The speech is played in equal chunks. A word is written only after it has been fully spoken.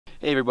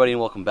Hey everybody, and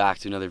welcome back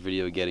to another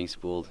video of Getting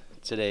Spooled.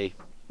 Today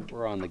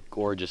we're on the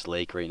gorgeous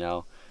lake right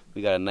now.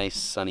 We got a nice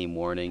sunny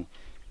morning.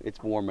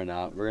 It's warming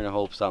up. We're gonna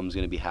hope something's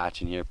gonna be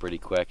hatching here pretty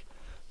quick.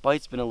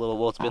 Bite's been a little,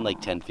 well, it's been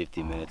like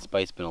 10-15 minutes.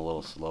 Bite's been a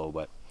little slow,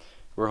 but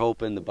we're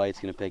hoping the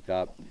bite's gonna pick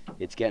up.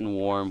 It's getting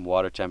warm.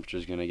 Water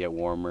temperature's gonna get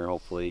warmer.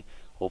 Hopefully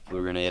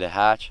we're gonna hit a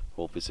hatch.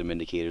 Hopefully some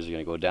indicators are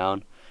gonna go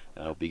down.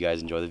 I hope you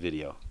guys enjoy the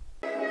video.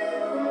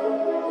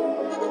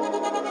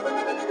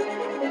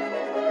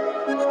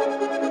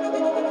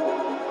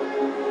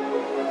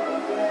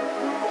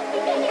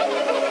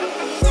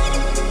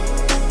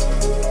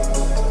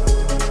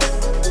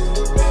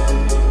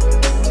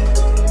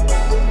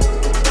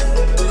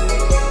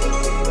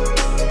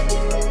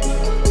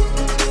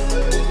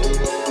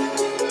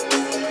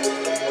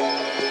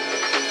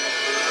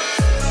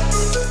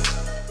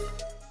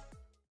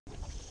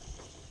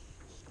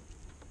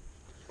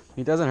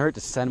 It doesn't hurt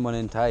to send one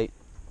in tight.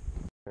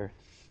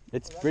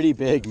 It's pretty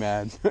big,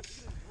 man.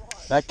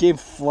 That came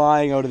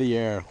flying out of the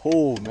air.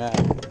 Oh,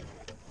 man.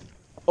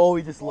 Oh,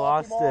 he just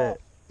lost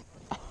it.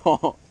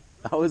 Oh,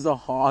 that was a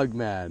hog,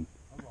 man.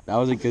 That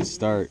was a good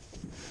start.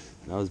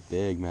 That was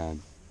big,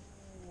 man.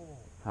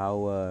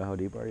 How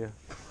deep are you?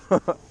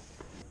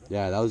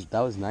 Yeah, that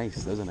was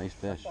nice. That was a nice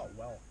fish.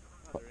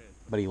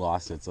 But he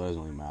lost it, so it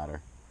doesn't really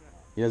matter.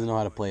 He doesn't know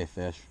how to play a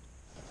fish.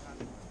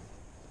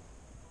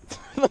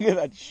 Look at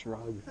that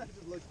shrug.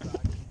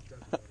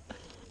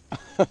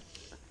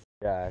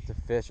 Yeah, it's a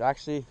fish.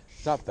 Actually,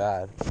 it's not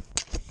bad.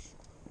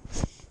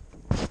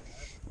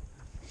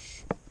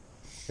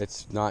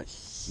 It's not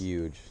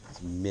huge.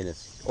 It's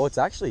minuscule. Oh, it's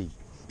actually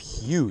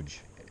huge.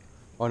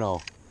 Oh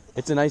no,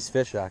 it's a nice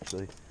fish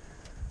actually.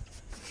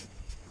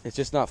 It's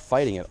just not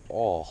fighting at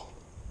all.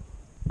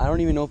 I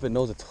don't even know if it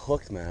knows it's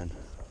hooked, man.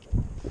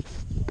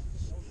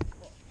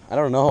 I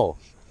don't know.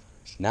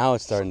 Now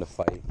it's starting to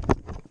fight.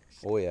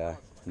 Oh yeah.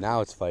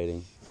 Now it's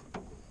fighting.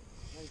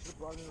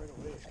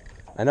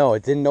 I know,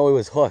 it didn't know it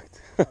was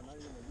hooked.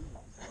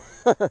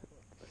 That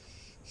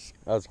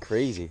was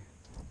crazy.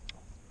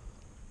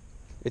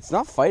 It's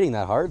not fighting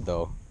that hard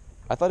though.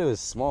 I thought it was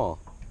small.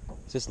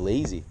 It's just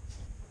lazy.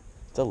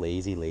 It's a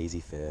lazy,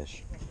 lazy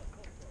fish.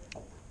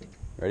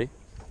 Ready?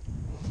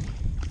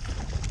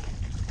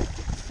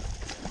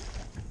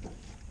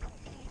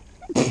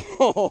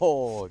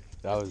 Oh,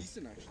 that was,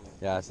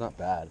 yeah, it's not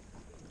bad.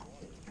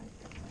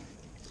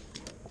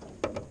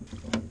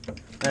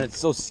 Man, it's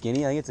so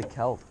skinny. I think it's a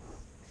kelp.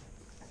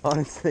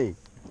 Honestly.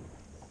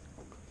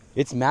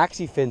 It's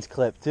Maxi Fin's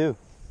clip too.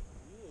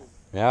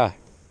 Yeah.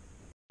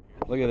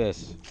 Look at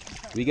this.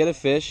 We get a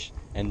fish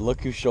and look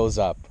who shows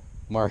up.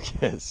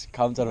 Marcus.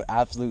 Comes out of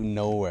absolute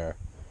nowhere.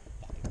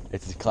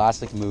 It's a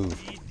classic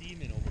move.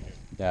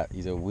 Yeah,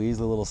 he's a weaselly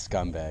little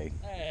scumbag.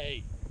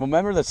 Hey.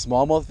 Remember the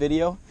smallmouth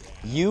video?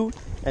 You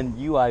and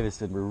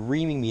Iverson were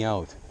reaming me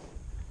out.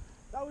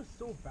 That was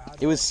so bad.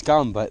 It was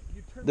scum, but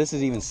this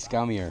is even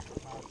scummier.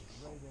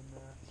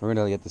 We're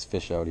gonna get this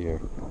fish out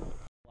here.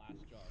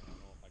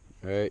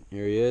 Alright,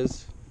 here he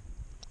is.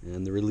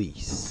 And the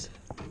release.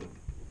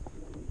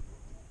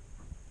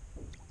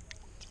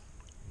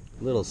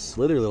 Little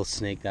slither little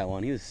snake, that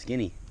one. He was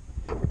skinny.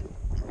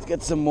 Let's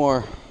get some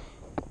more.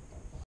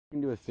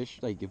 Into a fish,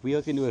 like if we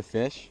hook into a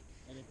fish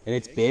and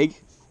it's big,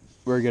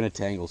 we're gonna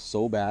tangle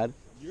so bad.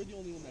 You're the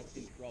only one that's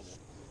in trouble.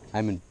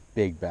 I'm in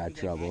big bad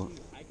trouble.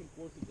 I can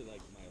force it to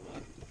like my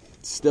left.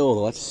 Still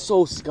though, that's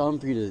so scum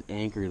for you to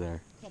anchor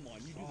there.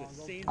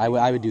 I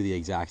would do the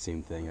exact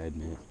same thing, I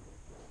admit.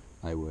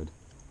 I would.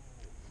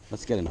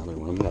 Let's get another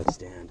one. Look at that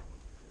stand.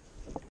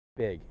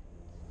 Big.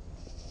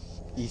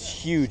 He's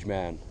huge,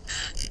 man.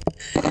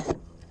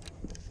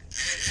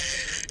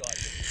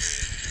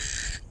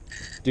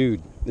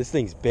 Dude, this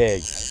thing's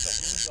big.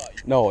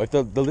 No, if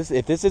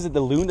this isn't,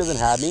 the loon doesn't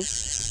have me,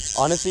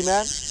 honestly,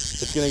 man,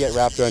 it's gonna get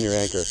wrapped around your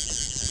anchor.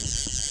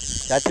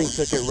 That thing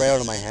took it right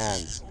out of my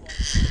hands.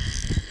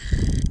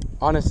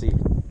 Honestly.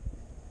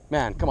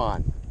 Man, come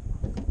on.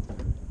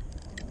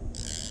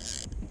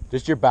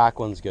 Just your back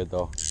one's good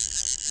though.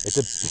 It's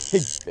a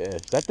big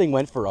fish. That thing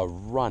went for a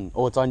run.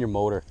 Oh, it's on your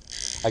motor.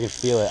 I can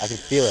feel it. I can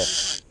feel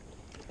it.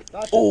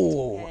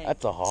 Oh,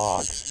 that's a hog.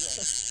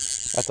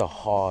 That's a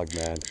hog,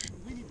 man.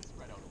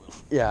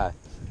 Yeah.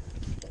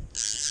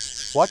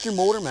 Watch your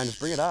motor, man. Just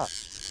bring it up.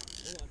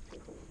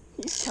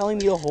 He's telling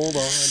me to hold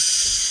on.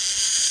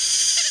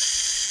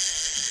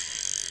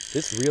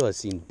 This reel has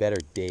seen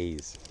better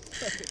days.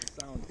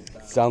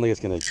 Sounds like it's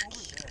gonna.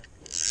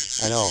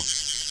 I know.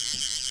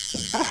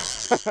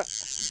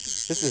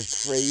 This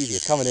is crazy.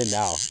 It's coming in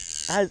now.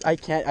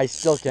 I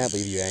still can't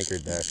believe you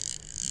anchored there.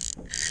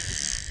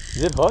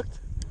 Is it hooked?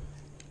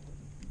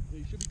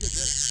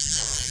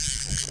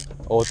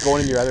 Oh, it's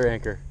going in your other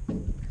anchor.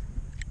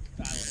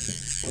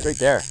 It's right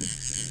there.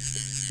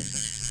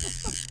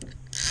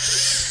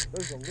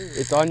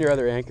 It's on your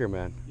other anchor,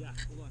 man.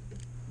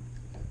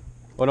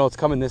 Oh no, it's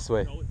coming this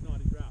way. No, it's not.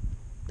 It's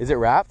wrapped. Is it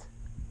wrapped?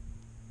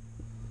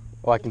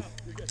 Oh, I can.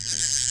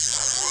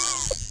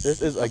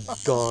 This is a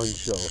gong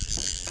show.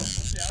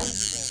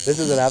 This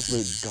is an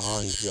absolute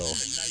gong show.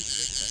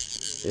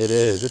 It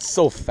is. It's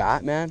so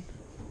fat, man.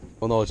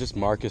 Well, no, it's just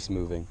Marcus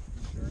moving.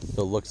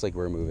 So it looks like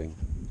we're moving.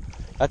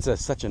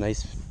 That's such a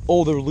nice...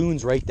 Oh, the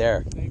loon's right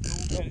there. Bring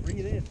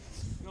it in.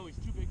 No, he's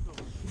too big though.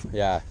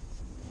 Yeah.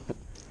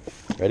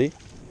 Ready?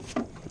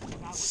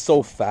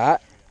 So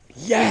fat.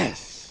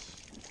 Yes!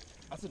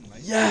 That's a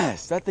nice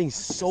Yes! That thing's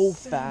so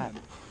fat.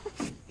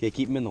 Okay,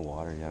 keep him in the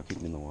water. Yeah, keep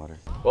him in the water.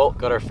 Well,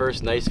 got our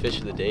first nice fish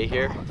of the day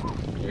here.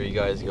 Here you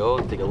guys go.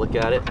 Take a look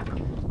at it.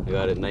 I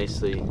got it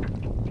nicely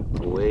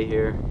away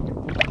here.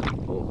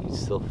 Oh, he's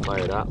still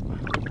fired up.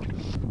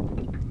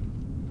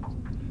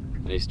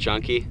 Nice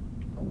chunky.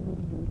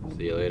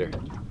 See you later.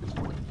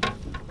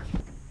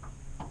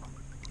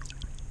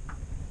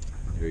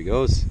 There he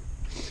goes.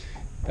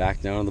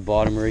 Back down on the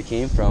bottom where he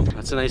came from.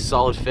 That's a nice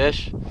solid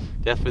fish.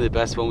 Definitely the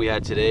best one we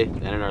had today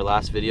and in our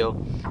last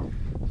video.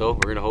 So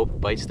we're gonna hope the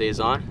bite stays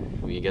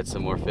on. We can get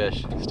some more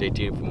fish. Stay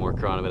tuned for more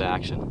Chronomid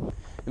action.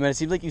 Man, it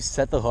seemed like you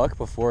set the hook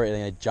before and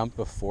it jumped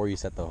before you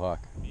set the hook.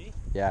 Me?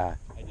 Yeah.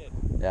 I did.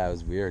 Yeah, it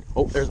was weird.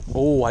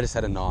 Oh, I just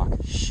had a knock.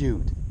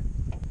 Shoot.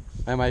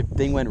 Man, my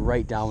thing went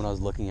right down when I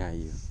was looking at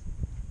you.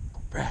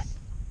 Brad.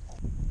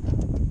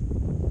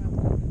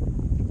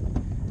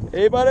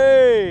 Hey,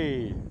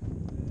 buddy!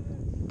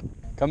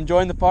 Come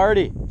join the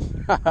party.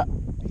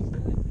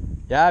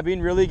 Yeah, being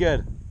really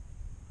good.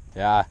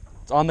 Yeah,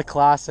 it's on the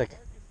classic.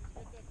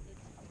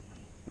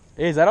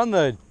 Hey, is that on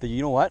the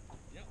you know what?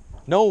 Yep.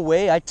 No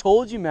way, I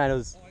told you, man. It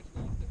was...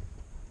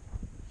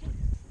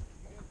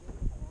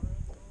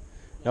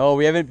 No,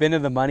 we haven't been to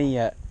the money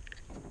yet.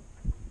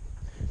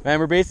 Man,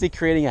 we're basically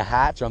creating a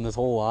hatch on this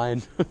whole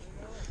line.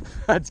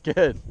 That's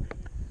good.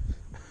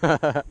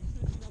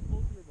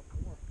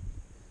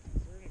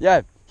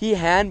 Yeah, he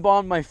hand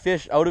bombed my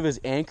fish out of his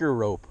anchor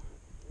rope.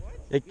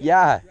 What?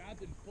 Yeah. I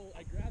grabbed the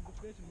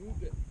fish and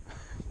moved it.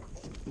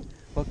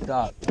 Hooked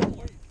up.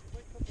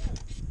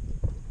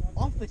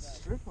 Off the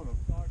strip on him.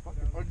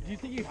 Or do you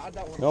think you had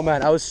that one? No,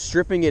 man, I was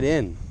stripping it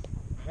in.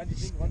 Man, do you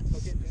think one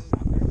took it and just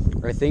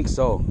sat there? I think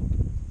so.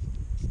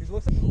 He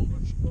looks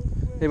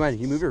like Hey, man,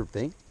 you move your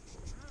thing?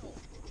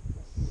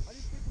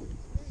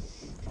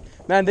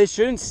 Man, they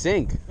shouldn't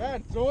sink.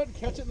 Man, throw it and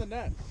catch it in the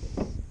net.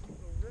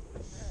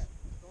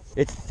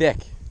 It's thick.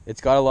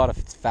 It's got a lot of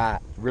it's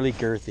fat. Really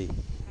girthy.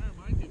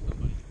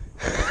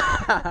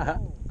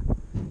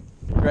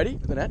 Ready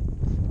for the net?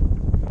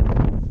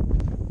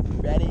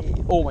 Ready.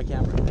 Oh, my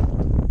camera.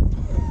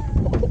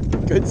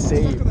 Good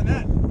save. Stuck in the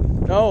net.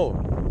 No.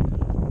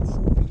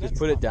 Just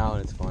put it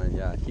down. It's fine.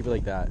 Yeah, keep it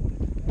like that.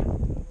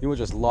 You would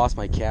just lost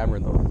my camera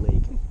in the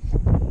lake.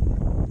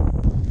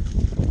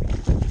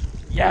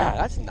 Yeah,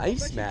 that's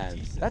nice,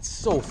 man. That's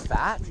so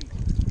fat.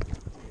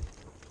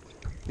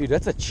 Dude,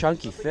 that's a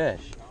chunky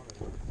fish.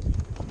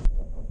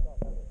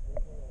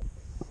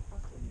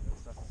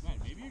 Man,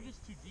 maybe you're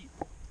just too deep.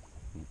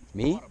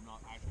 Me?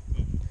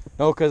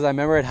 No, because I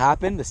remember it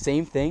happened, the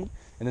same thing,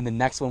 and then the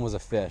next one was a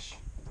fish.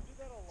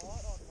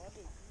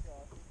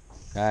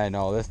 I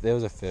know, there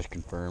was a fish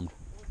confirmed.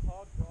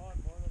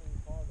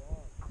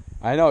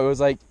 I know, it was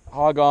like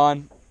hog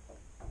on,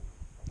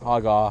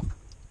 hog off.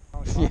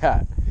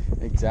 Yeah,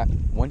 exactly.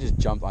 One just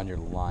jumped on your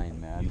line,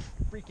 man.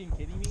 Freaking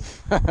kidding me?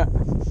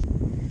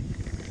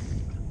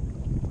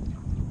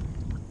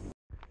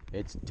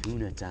 It's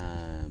tuna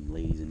time,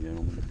 ladies and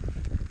gentlemen.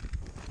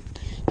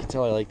 You can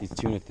tell I like these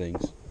tuna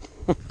things.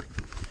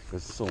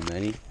 There's so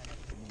many.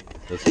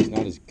 This is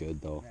not as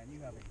good though. Man, you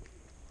have a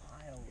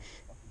pile of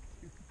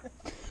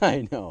fucking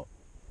I know.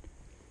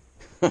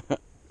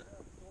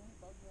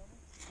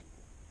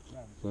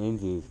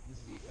 Same.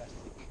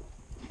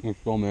 It's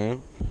so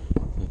man.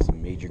 That's a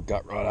major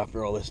gut rot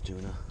after all this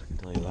tuna. I can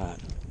tell you that.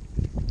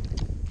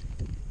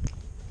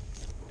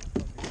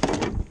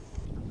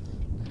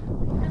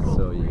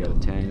 So you got a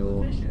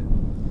tangle.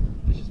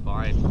 This is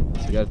fine.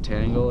 So you got a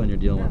tangle and you're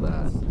dealing with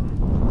that.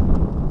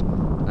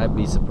 I'd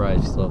be surprised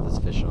if you still have this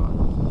fish on.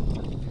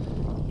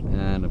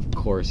 And of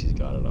course he's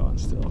got it on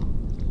still.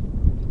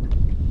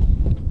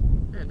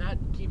 Man, that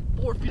came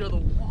 4 feet out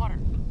of the water.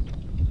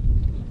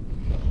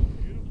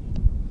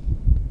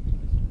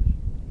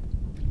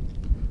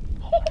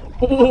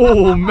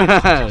 Oh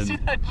man! Did you see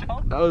that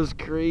jump? That was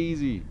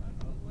crazy.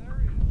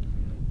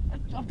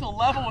 That jumped to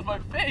level with my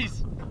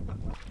face.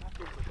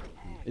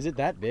 Is it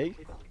that big?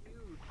 It's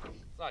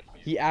not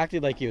huge. He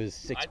acted like he was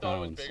 6 I thought it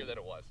was pounds. bigger than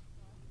it was.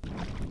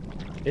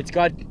 It's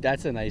got,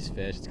 that's a nice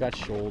fish. It's got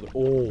shoulder.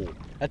 Oh,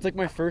 that's like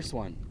my first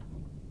one.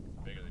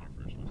 It's bigger than your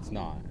first one. It's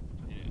not.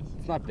 It is.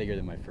 It's not bigger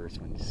than my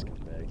first one, you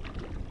scumbag.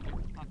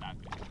 Not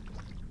that big.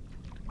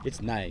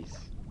 It's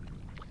nice.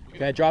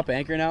 Can I drop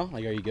anchor now?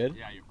 Like, are you good?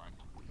 Yeah, you're fine.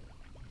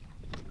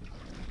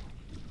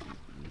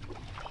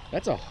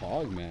 That's a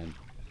hog, man.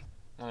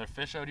 Another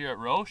fish out here at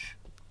Roche.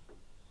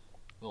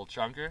 Little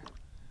chunker.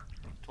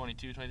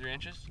 22, 23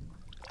 inches.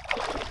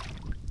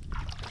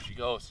 There she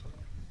goes.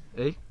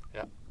 Hey?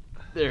 Yeah.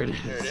 There it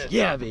is. There it is.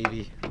 Yeah,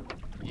 baby.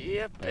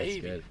 Yeah, That's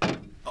baby. good.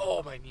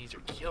 Oh, my knees are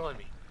killing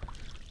me.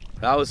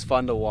 That was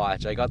fun to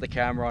watch. I got the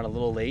camera on a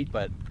little late,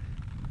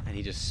 and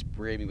he just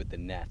sprayed me with the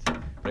net.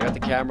 But I got the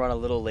camera on a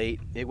little late.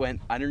 It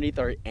went underneath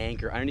our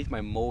anchor, underneath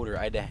my motor.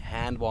 I had to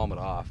hand bomb it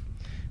off.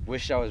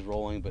 Wish I was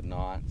rolling, but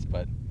not.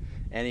 But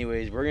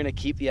anyways, we're gonna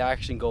keep the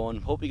action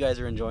going. Hope you guys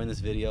are enjoying this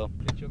video.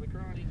 Get you on the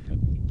cranny.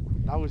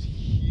 That was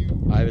huge.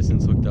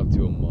 Iveson's hooked up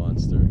to a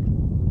monster.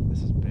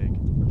 This is big.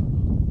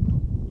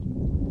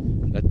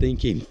 That thing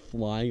came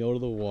flying out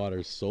of the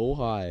water so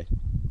high.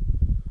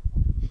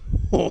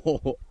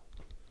 Oh.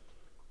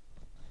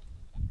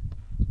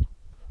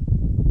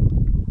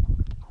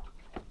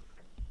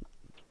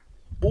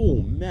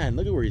 Oh man,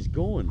 look at where he's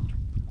going.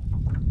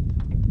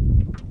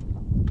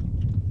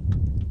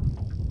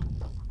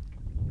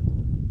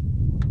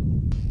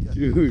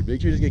 Dude,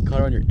 make sure you just get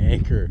caught on your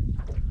anchor.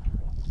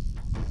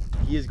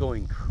 He is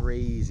going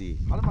crazy.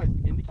 How did my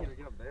indicator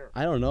get up there?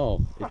 I don't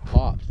know. It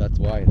popped, that's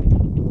why.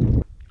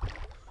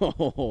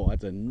 Oh,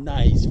 that's a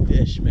nice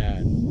fish,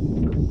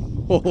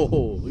 man.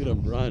 Oh, look at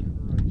him run.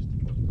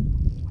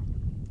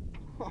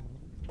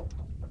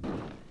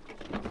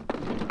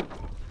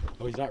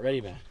 Oh, he's not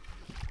ready, man.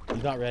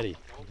 He's not ready.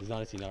 He's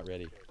honestly not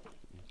ready.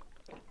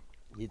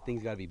 He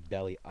thing's gotta be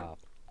belly up.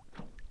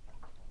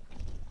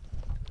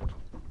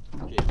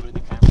 Okay, putting the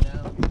camera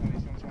down. No,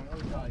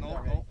 he's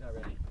not ready. Not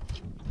ready.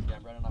 Yeah,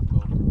 I'm running off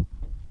GoPro.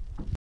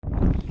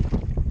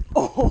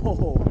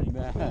 Oh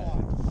man,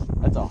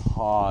 that's a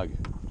hog.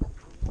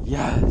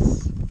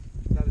 Yes.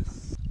 That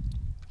is.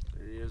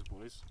 There he is,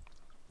 boys.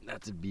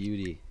 That's a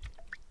beauty.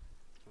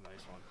 It's a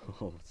nice one.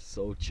 Oh,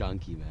 so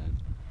chunky, man.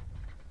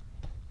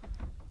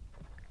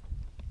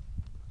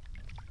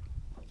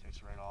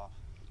 Takes right off.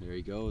 There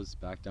he goes,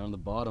 back down to the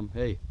bottom.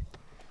 Hey.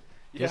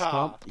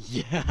 Yeah.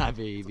 Yeah,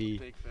 baby.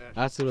 Big fish.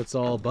 That's what it's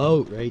all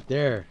about right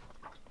there.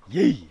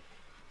 Yee.